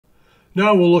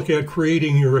Now we'll look at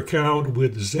creating your account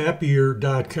with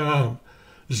Zapier.com.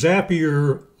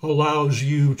 Zapier allows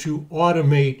you to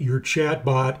automate your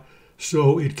chatbot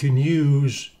so it can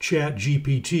use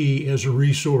ChatGPT as a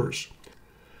resource.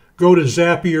 Go to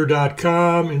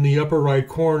Zapier.com. In the upper right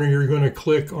corner, you're going to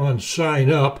click on Sign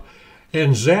Up.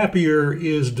 And Zapier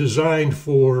is designed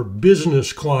for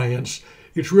business clients.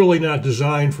 It's really not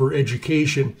designed for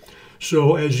education.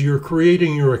 So as you're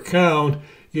creating your account,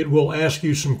 it will ask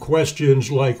you some questions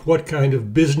like what kind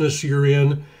of business you're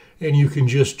in, and you can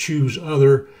just choose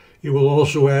other. It will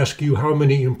also ask you how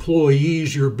many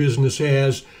employees your business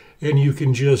has, and you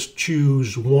can just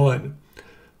choose one.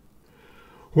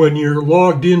 When you're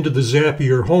logged into the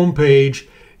Zapier homepage,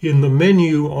 in the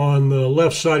menu on the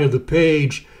left side of the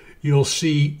page, you'll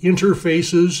see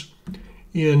interfaces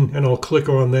and I'll click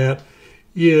on that.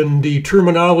 In the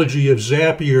terminology of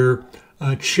Zapier,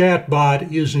 a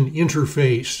chatbot is an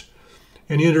interface.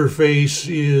 An interface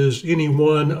is any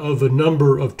one of a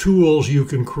number of tools you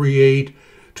can create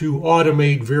to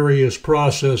automate various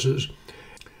processes.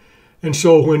 And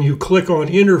so when you click on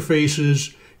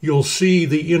interfaces, you'll see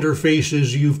the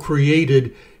interfaces you've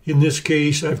created. In this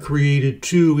case, I've created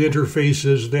two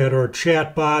interfaces that are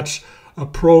chatbots, a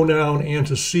pronoun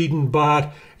antecedent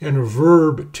bot, and a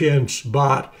verb tense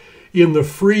bot. In the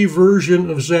free version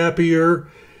of Zapier,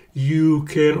 you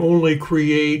can only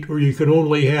create, or you can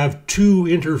only have two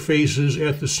interfaces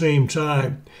at the same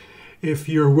time. If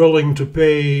you're willing to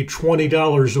pay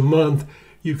 $20 a month,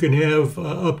 you can have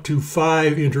up to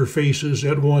 5 interfaces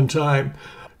at one time.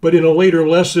 But in a later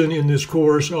lesson in this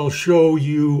course, I'll show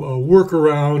you a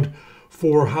workaround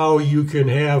for how you can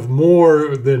have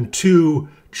more than 2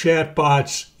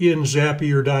 chatbots in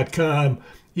Zapier.com,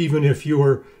 even if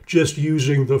you're just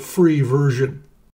using the free version.